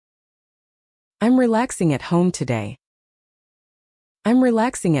I'm relaxing at home today. I'm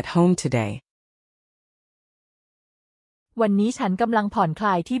relaxing at home today. วันนี้ฉันกำลังผ่อนคล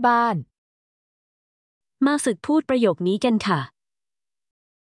ายที่บ้าน มาฝึกพูดประโยคนี้กันค่ะ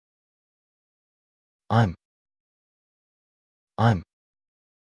I'm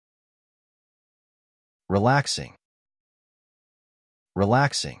relaxing.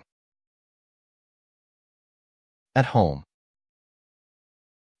 Relaxing. At home.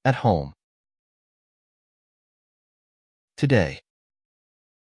 At home. Today.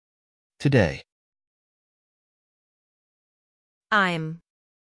 Today. I'm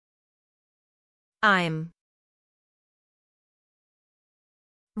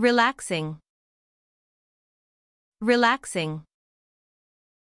relaxing. Relaxing.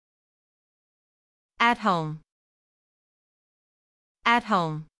 At home. At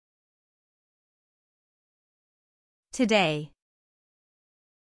home. Today.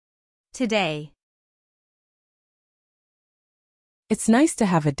 Today. It's nice to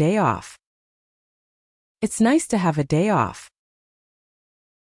have a day off. It's nice to have a day off.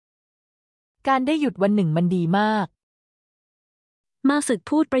 การได้หยุดวันหนึ่งมันดีมาก มาฝึก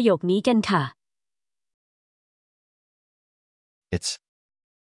พูดประโยคนี้กันค่ะ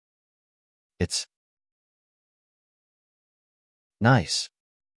It's nice.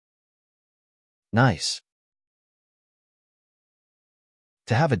 Nice.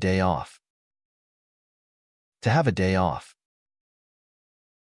 To have a day off. To have a day off.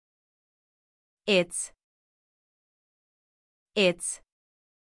 It's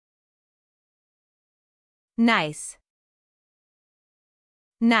nice.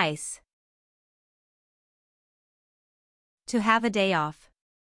 Nice. To have a day off.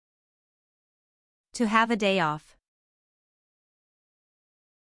 To have a day off.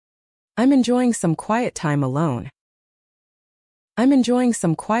 I'm enjoying some quiet time alone. I'm enjoying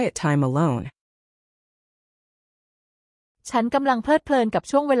some quiet time alone. ฉันกำลังเพลิดเพลินกับ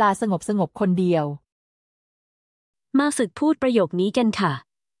ช่วงเวลาสงบคนเดียว มาฝึกพูดประโยคนี้กันค่ะ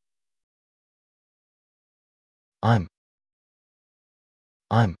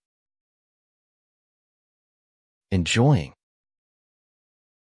I'm enjoying.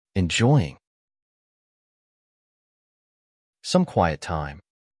 Enjoying. Some quiet time.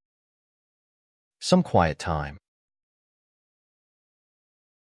 Some quiet time.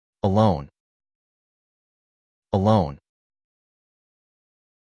 Alone. Alone.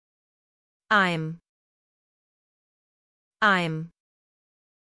 I'm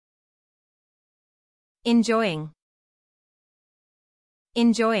enjoying.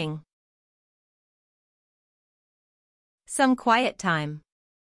 Enjoying. Some quiet time.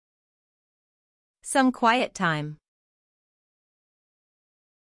 Some quiet time.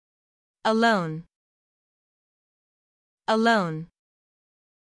 Alone. Alone.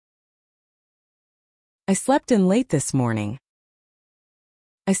 I slept in late this morning.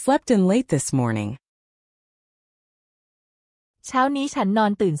 I slept in late this morning. เช้านี้ฉันนอ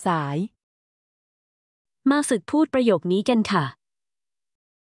นตื่นสาย มาฝึกพูดประโยคนี้กันค่ะ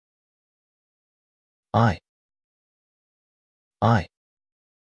I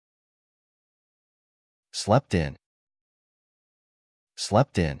slept in.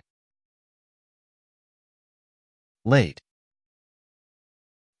 Slept in. Late.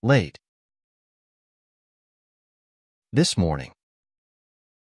 Late. This morning.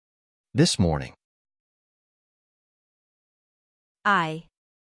 This morning.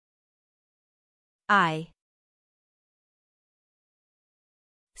 I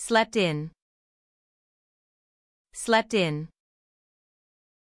slept in. Slept in.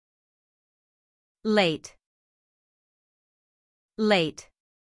 Late. Late.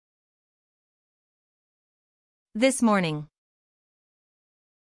 This morning.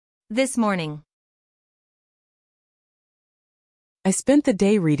 This morning. I spent the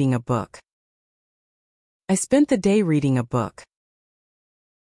day reading a book. I spent the day reading a book.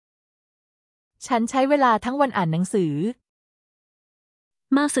 ฉันใช้เวลาทั้งวันอ่านหนังสือ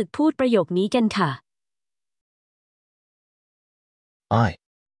มาฝึกพูดประโยคนี้กันค่ะ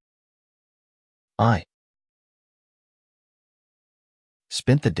I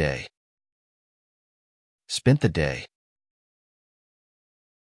spent the day. Spent the day.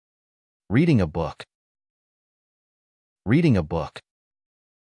 Reading a book. Reading a book.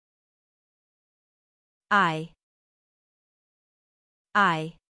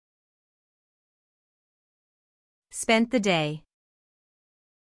 I spent the day.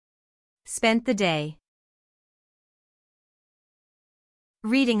 Spent the day.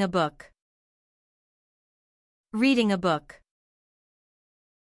 Reading a book. Reading a book.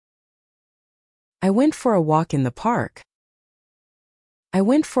 I went for a walk in the park. I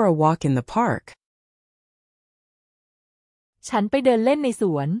went for a walk in the park. ฉันไปเดินเล่นในส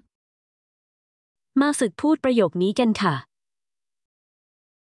วน มาฝึกพูดประโยคนี้กันค่ะ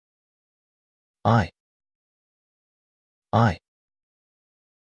I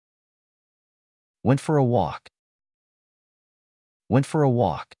went for a walk. Went for a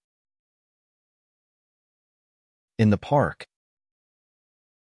walk. In the park.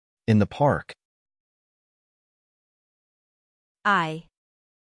 In the park. I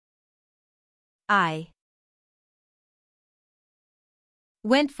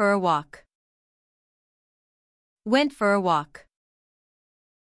went for a walk. Went for a walk.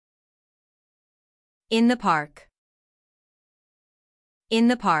 In the park. In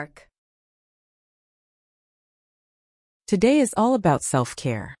the park. Today is all about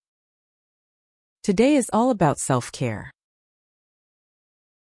self-care. Today is all about self-care.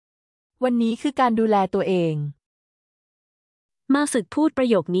 วันนี้คือการดูแลตัวเอง มาฝึกพูดประ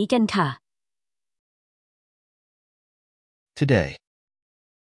โยคนี้กันค่ะ Today.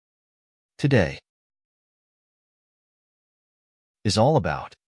 Today is all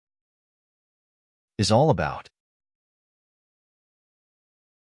about. Is all about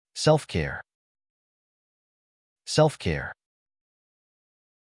self-care. Self-care.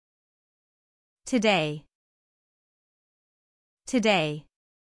 Today. Today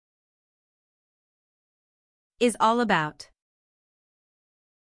is all about.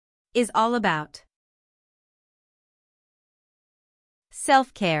 Is all about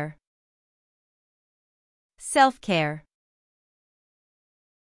self-care. Self-care.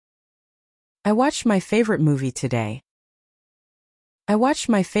 I watched my favorite movie today. I watched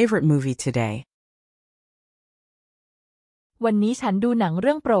my favorite movie today. วันนี้ฉันดูหนังเ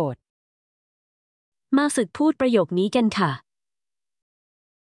รื่องโปรด มาฝึกพูดประโยคนี้กันค่ะ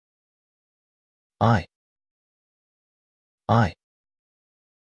I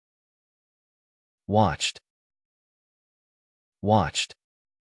watched. Watched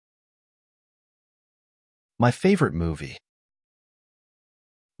my favorite movie.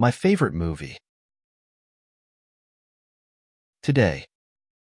 My favorite movie. Today.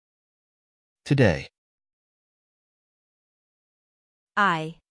 Today.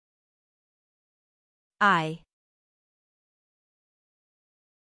 I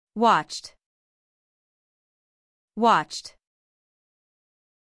watched. Watched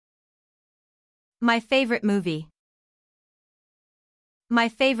my favorite movie. My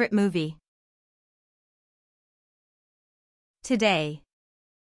favorite movie. Today.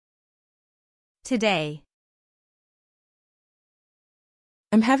 Today.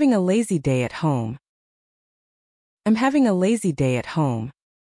 I'm having a lazy day at home. I'm having a lazy day at home.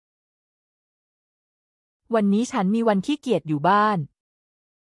 วันนี้ฉันมีวันขี้เกียจอยู่บ้าน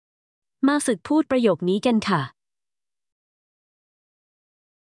มาฝึกพูดประโยคนี้กันค่ะ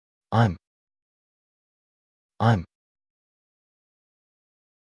I'm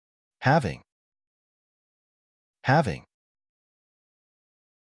having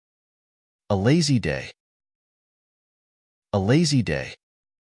a lazy day. A lazy day.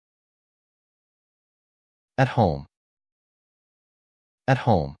 At home. At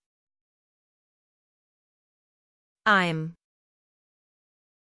home. I'm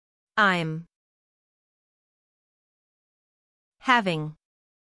having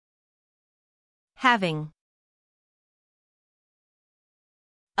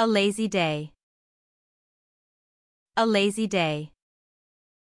a lazy day. A lazy day.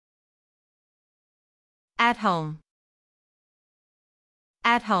 At home.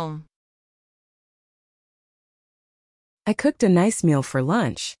 At home. I cooked a nice meal for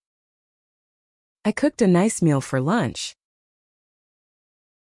lunch. I cooked a nice meal for lunch.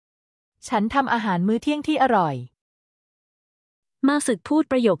 ฉันทำอาหารมื้อเที่ยงที่อร่อย มาฝึกพูด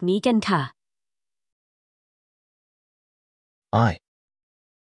ประโยคนี้กันค่ะ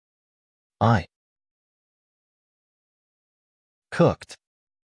I cooked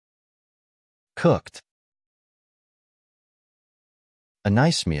a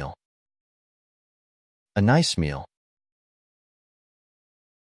nice meal. A nice meal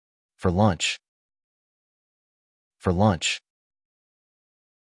for lunch. For lunch.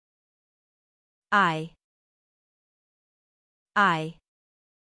 I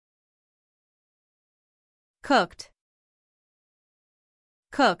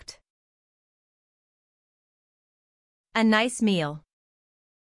cooked a nice meal.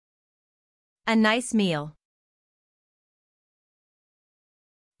 A nice meal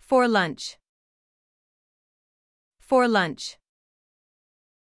for lunch. For lunch.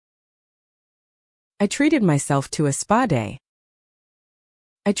 I treated myself to a spa day.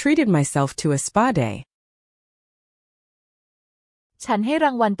 I treated myself to a spa day. ฉันให้ร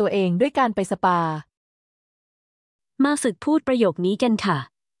างวัลตัวเองด้วยการไปสปา มาฝึกพูดประโยคนี้กันค่ะ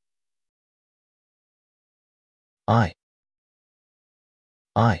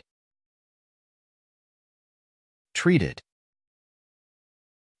I treated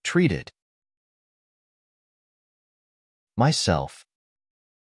myself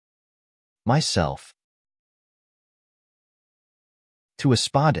to a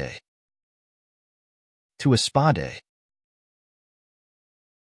spa day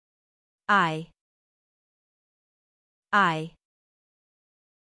I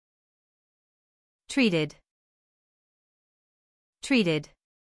treated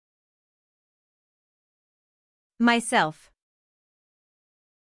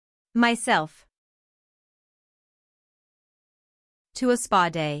myself to a spa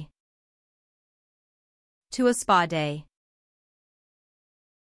day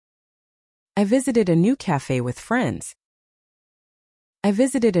I visited a new cafe with friends. I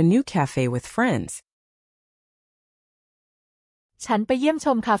visited a new cafe with friends. ฉันไปเยี่ยมช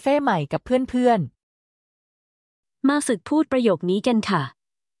มคาเฟ่ใหม่กับเพื่อน มาฝึกพูดประโยคนี้กันค่ะ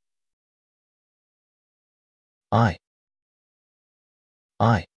I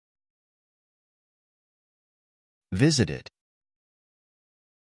visited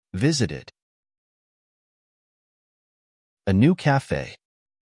a new cafe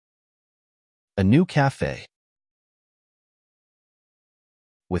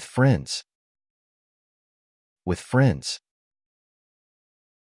with friends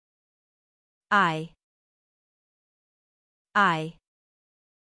I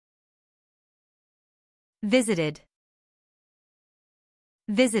visited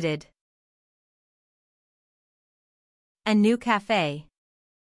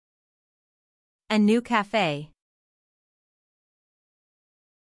a new cafe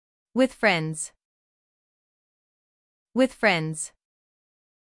with friends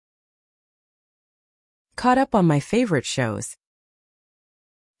Caught up on my favorite shows.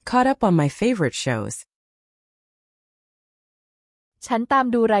 Caught up on my favorite shows. ๆ ฉันตาม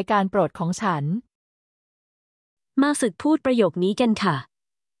ดูรายการโปรดของฉัน มาฝึกพูดประโยคนี้กันค่ะ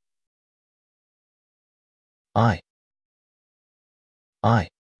I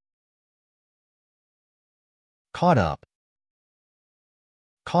caught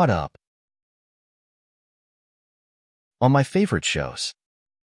up on my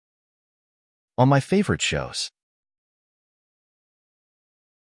favorite shows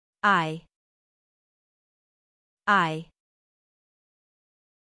I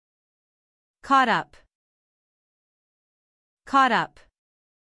caught up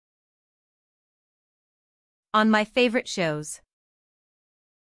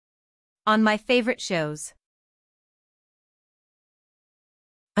on my favorite shows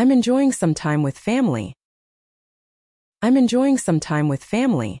I'm enjoying some time with family. I'm enjoying some time with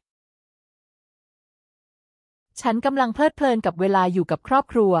family. ฉันกำลังเพลิดเพลินกับเวลาอยู่กับครอบ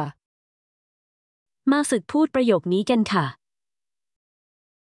ครัว มาฝึกพูดประโยคนี้กันค่ะ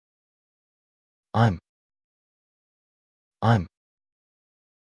I'm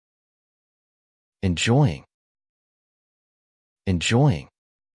enjoying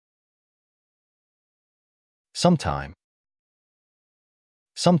sometime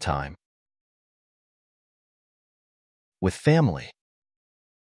with family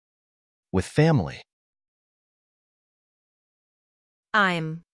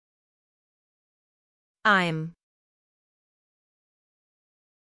I'm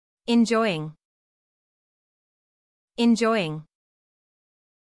enjoying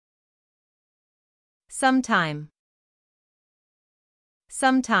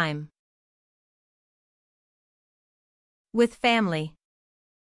sometime with family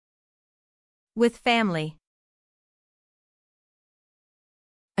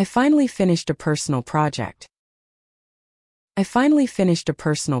I finally finished a personal project. I finally finished a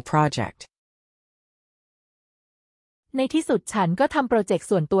personal project. ในที่สุดฉันก็ทำโปรเจกต์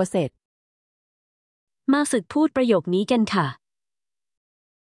ส่วนตัวเสร็จ มาฝึกพูดประโยคนี้กันค่ะ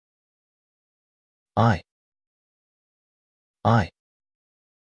I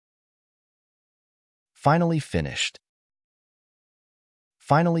finally finished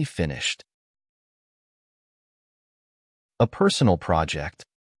a personal project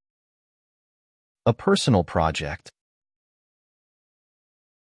I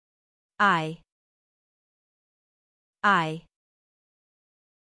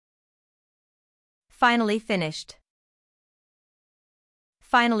finally finished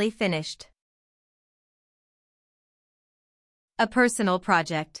a personal project I spent the day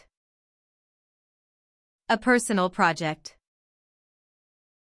relaxing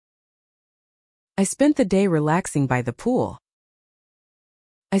by the pool. I spent the day relaxing by the pool.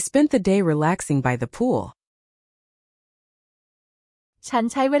 I spent the day relaxing by the pool. ฉัน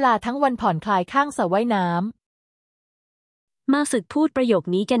ใช้เวลาทั้งวันผ่อนคลายข้างสระว่ายน้ำ มาฝึกพูดประโยค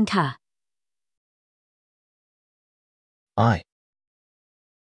นี้กันค่ะ I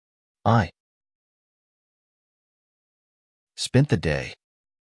spent the day.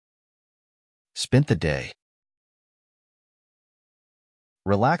 Spent the day.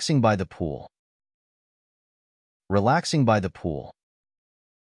 Relaxing by the pool. Relaxing by the pool.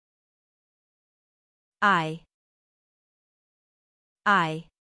 I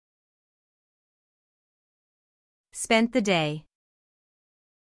spent the day.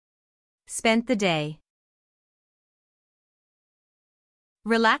 Spent the day.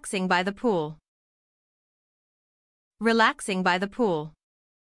 Relaxing by the pool. Relaxing by the pool.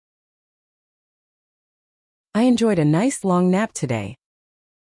 I enjoyed a nice long nap today.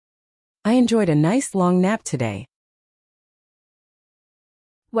 I enjoyed a nice long nap today.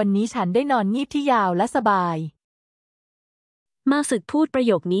 วันนี้ฉันได้นอนงีบที่ยาวและสบาย มาฝึกพูดประโ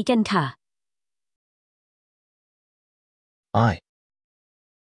ยคนี้กันค่ะ I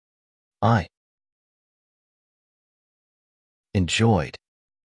enjoyed.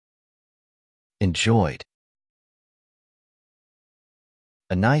 Enjoyed.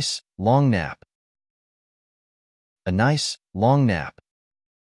 A nice long nap. A nice long nap.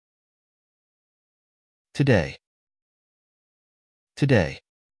 Today. Today.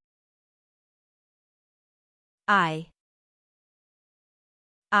 I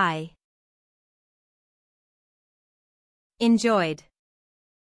enjoyed.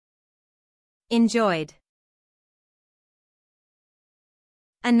 Enjoyed.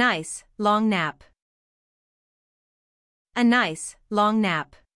 A nice long nap. A nice long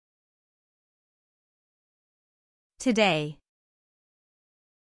nap. Today.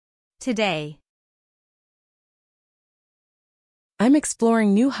 Today. I'm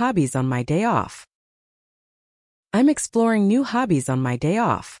exploring new hobbies on my day off. I'm exploring new hobbies on my day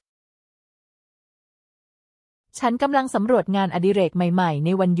off. ฉันกำลังสำรวจงานอดิเรกใหม่ๆใน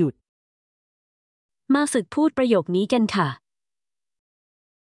วันหยุด มาฝึกพูดประโยคนี้กันค่ะ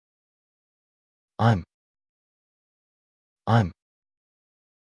I'm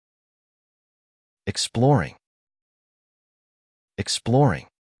exploring. Exploring.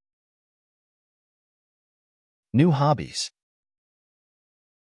 New hobbies.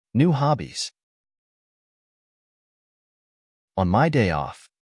 New hobbies. On my day off.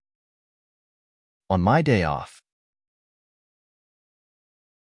 On my day off.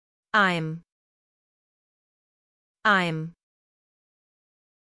 I'm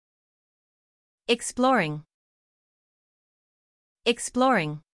exploring.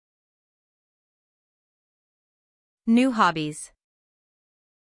 Exploring. New hobbies.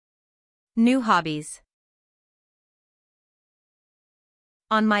 New hobbies.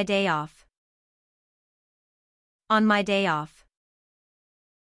 On my day off. On my day off.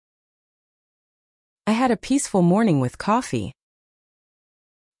 I had a peaceful morning with coffee.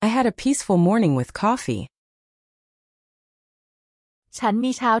 I had a peaceful morning with coffee. ฉัน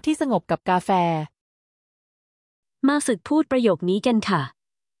มีเช้าที่สงบกับกาแฟ มาฝึกพูดประโยคนี้กันค่ะ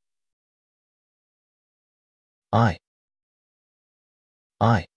I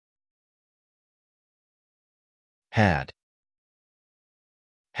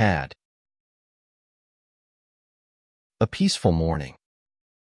had a peaceful morning.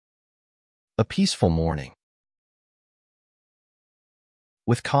 A peaceful morning.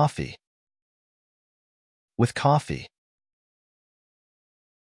 With coffee. With coffee.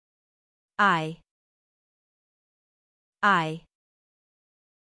 I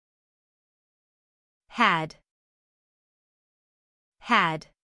had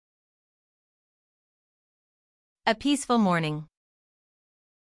a peaceful morning.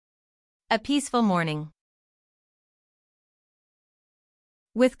 A peaceful morning.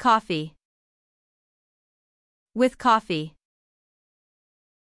 With coffee. With coffee.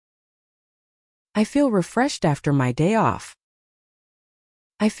 I feel refreshed after my day off.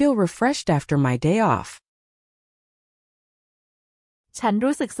 I feel refreshed after my day off. ฉัน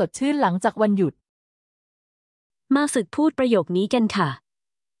รู้สึกสดชื่นหลังจากวันหยุด มาฝึกพูดประโยคนี้กันค่ะ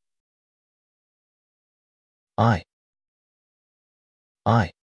I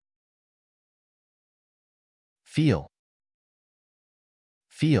feel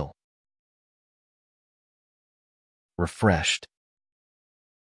refreshed.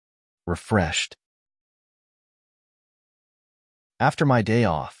 Refreshed. After my day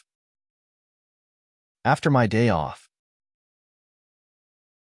off. After my day off.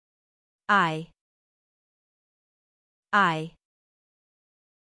 I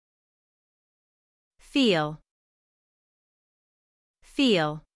feel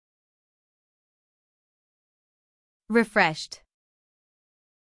feel, refreshed,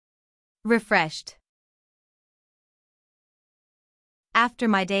 refreshed. After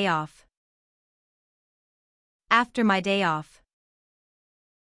my day off, after my day off.